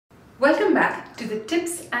Welcome back to the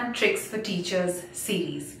Tips and Tricks for Teachers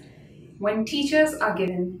series. When teachers are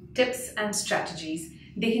given tips and strategies,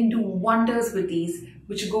 they can do wonders with these,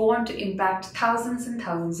 which go on to impact thousands and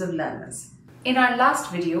thousands of learners. In our last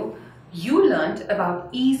video, you learned about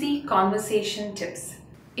easy conversation tips.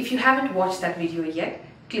 If you haven't watched that video yet,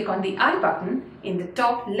 click on the I button in the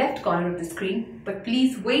top left corner of the screen, but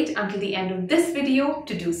please wait until the end of this video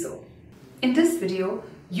to do so. In this video,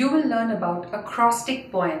 you will learn about acrostic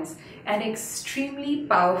poems, an extremely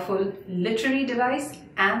powerful literary device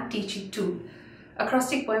and teaching tool.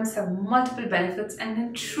 Acrostic poems have multiple benefits and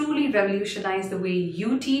can truly revolutionize the way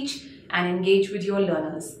you teach and engage with your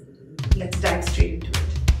learners. Let's dive straight into it.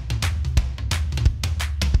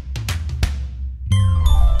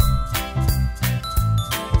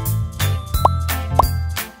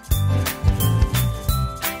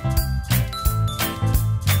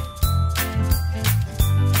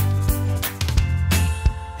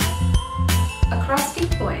 Acrostic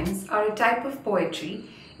poems are a type of poetry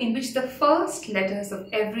in which the first letters of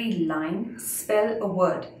every line spell a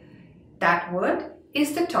word. That word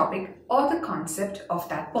is the topic or the concept of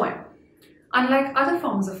that poem. Unlike other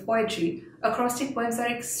forms of poetry, acrostic poems are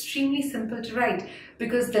extremely simple to write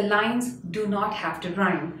because the lines do not have to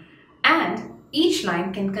rhyme, and each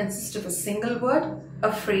line can consist of a single word,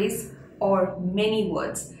 a phrase, or many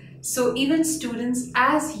words. So even students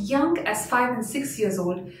as young as 5 and 6 years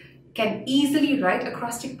old can easily write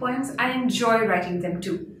acrostic poems and enjoy writing them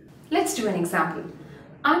too. Let's do an example.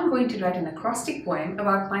 I'm going to write an acrostic poem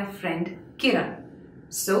about my friend Kiran.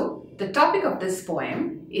 So the topic of this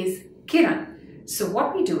poem is Kiran. So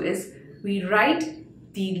what we do is we write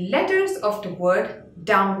the letters of the word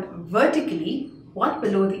down vertically, one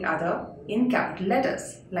below the other in capital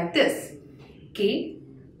letters like this: K-I-R-A-N.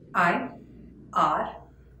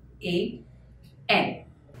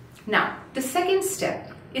 Now the second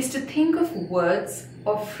step is to think of words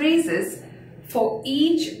or phrases for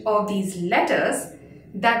each of these letters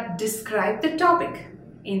that describe the topic.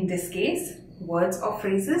 In this case, words or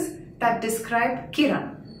phrases that describe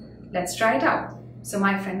Kiran. Let's try it out. So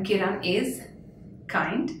my friend Kiran is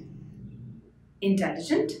kind,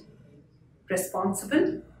 intelligent,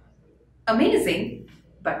 responsible, amazing,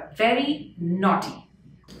 but very naughty.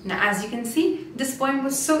 Now as you can see, this poem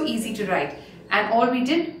was so easy to write, and all we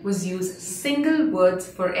did was use single words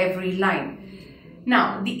for every line.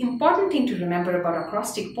 Now, the important thing to remember about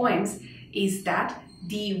acrostic poems is that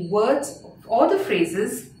the words or the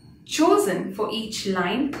phrases chosen for each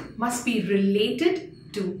line must be related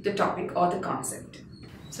to the topic or the concept.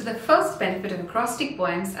 So the first benefit of acrostic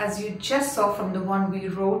poems, as you just saw from the one we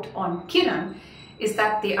wrote on Kiran, is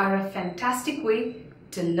that they are a fantastic way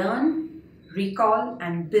to learn, recall,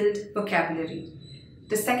 and build vocabulary.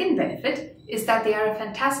 The second benefit is that they are a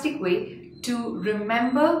fantastic way to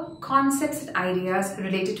remember concepts and ideas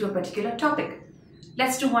related to a particular topic.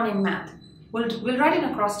 Let's do one in math. We'll write an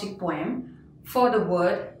acrostic poem for the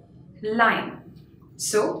word line.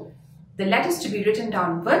 So the letters to be written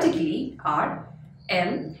down vertically are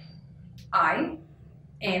L, I,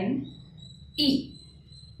 N, E.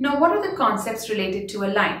 Now what are the concepts related to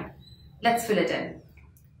a line? Let's fill it in.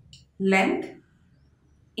 Length,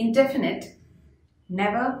 indefinite,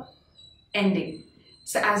 never ending.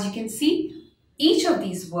 So as you can see, each of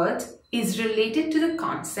these words is related to the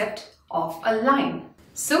concept of a line.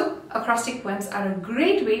 So acrostic poems are a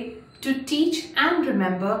great way to teach and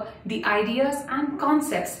remember the ideas and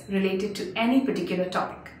concepts related to any particular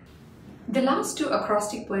topic. The last two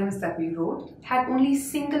acrostic poems that we wrote had only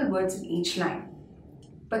single words in each line,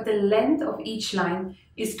 but the length of each line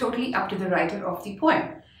is totally up to the writer of the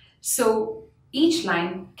poem. So each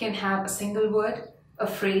line can have a single word, a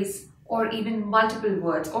phrase, or even multiple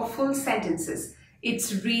words or full sentences.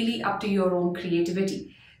 It's really up to your own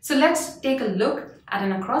creativity. So let's take a look at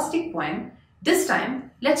an acrostic poem. This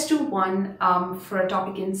time, let's do one for a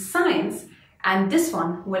topic in science, and this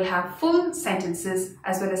one will have full sentences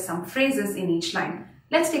as well as some phrases in each line.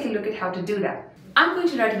 Let's take a look at how to do that. I'm going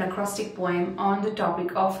to write an acrostic poem on the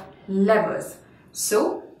topic of levers.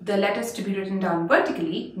 So the letters to be written down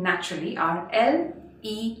vertically naturally are L,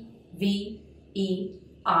 E, V, E,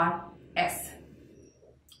 R, S.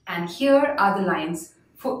 And here are the lines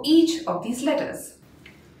for each of these letters.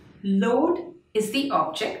 Load is the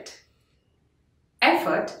object.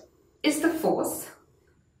 Effort is the force.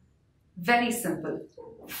 Very simple.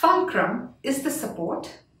 Fulcrum is the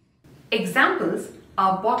support. Examples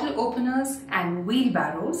are bottle openers and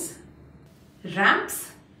wheelbarrows.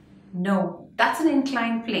 Ramps? No, that's an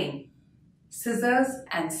inclined plane. Scissors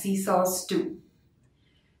and seesaws too.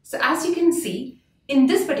 So as you can see, in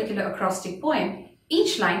this particular acrostic poem,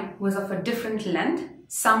 each line was of a different length,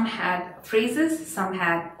 some had phrases, some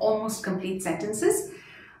had almost complete sentences,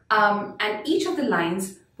 and each of the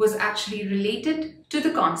lines was actually related to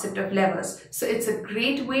the concept of levers. So it's a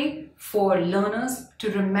great way for learners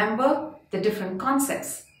to remember the different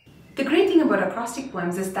concepts. The great thing about acrostic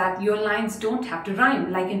poems is that your lines don't have to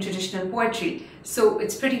rhyme like in traditional poetry. So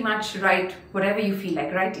it's pretty much write whatever you feel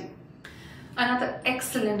like writing. Another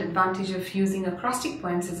excellent advantage of using acrostic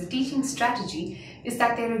poems as a teaching strategy is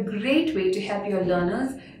that they're a great way to help your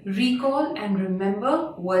learners recall and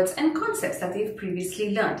remember words and concepts that they've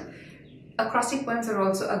previously learned. Acrostic poems are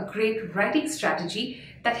also a great writing strategy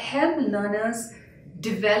that help learners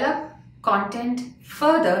develop content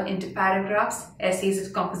further into paragraphs, essays,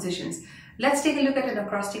 and compositions. Let's take a look at an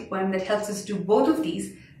acrostic poem that helps us do both of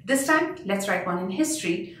these. This time, let's write one in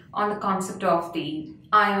history on the concept of the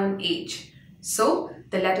Iron Age. So,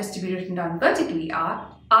 the letters to be written down vertically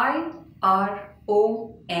are I-R-O-N-A-G-E.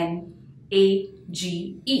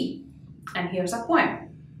 And here's our poem.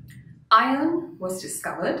 Iron was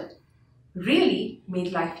discovered, really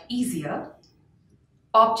made life easier.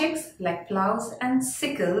 Objects like plows and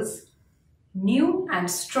sickles, new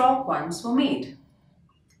and strong ones were made.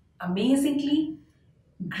 Amazingly,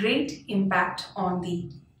 great impact on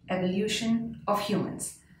the evolution of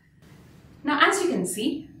humans. Now, as you can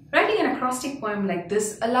see, writing an acrostic poem like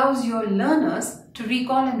this allows your learners to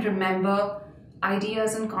recall and remember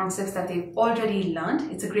ideas and concepts that they've already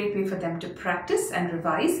learned. It's a great way for them to practice and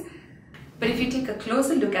revise. But if you take a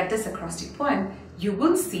closer look at this acrostic poem, you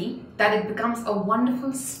will see that it becomes a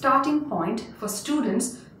wonderful starting point for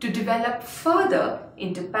students to develop further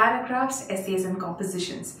into paragraphs, essays, and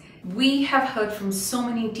compositions. We have heard from so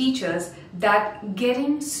many teachers that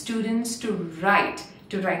getting students to write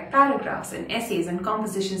paragraphs and essays and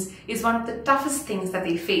compositions is one of the toughest things that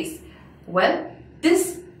they face. Well,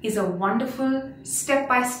 this is a wonderful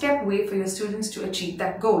step-by-step way for your students to achieve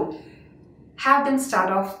that goal. Have them start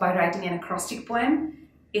off by writing an acrostic poem.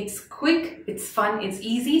 It's quick, it's fun, it's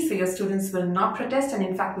easy, so your students will not protest and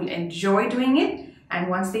in fact will enjoy doing it. And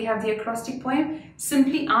once they have the acrostic poem,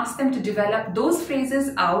 simply ask them to develop those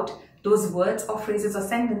phrases out, those words or phrases or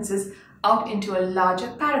sentences out into a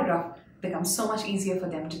larger paragraph. It becomes so much easier for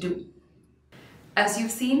them to do. As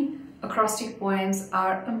you've seen, acrostic poems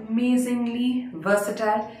are amazingly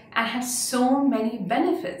versatile and have so many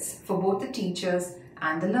benefits for both the teachers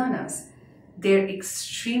and the learners. They're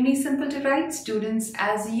extremely simple to write. Students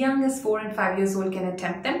as young as 4 and 5 years old can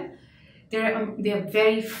attempt them. They're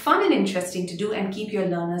very fun and interesting to do and keep your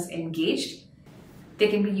learners engaged. They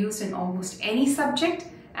can be used in almost any subject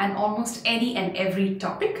and almost any and every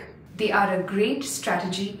topic. They are a great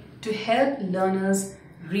strategy to help learners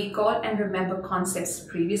recall and remember concepts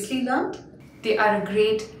previously learned. They are a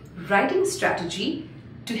great writing strategy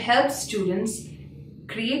to help students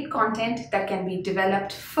create content that can be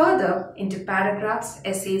developed further into paragraphs,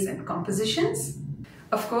 essays, and compositions.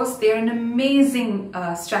 Of course, they're an amazing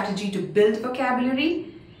strategy to build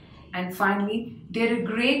vocabulary. And finally, they're a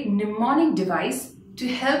great mnemonic device to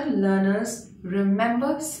help learners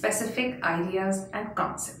remember specific ideas and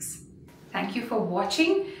concepts. Thank you for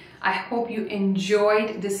watching. I hope you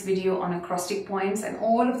enjoyed this video on acrostic poems and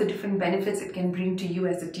all of the different benefits it can bring to you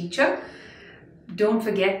as a teacher. Don't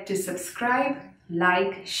forget to subscribe,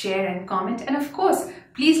 like, share, and comment. And of course,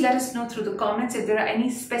 please let us know through the comments if there are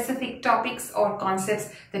any specific topics or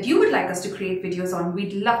concepts that you would like us to create videos on.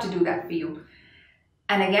 We'd love to do that for you.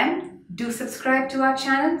 And again, do subscribe to our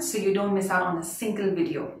channel so you don't miss out on a single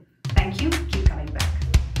video. Thank you.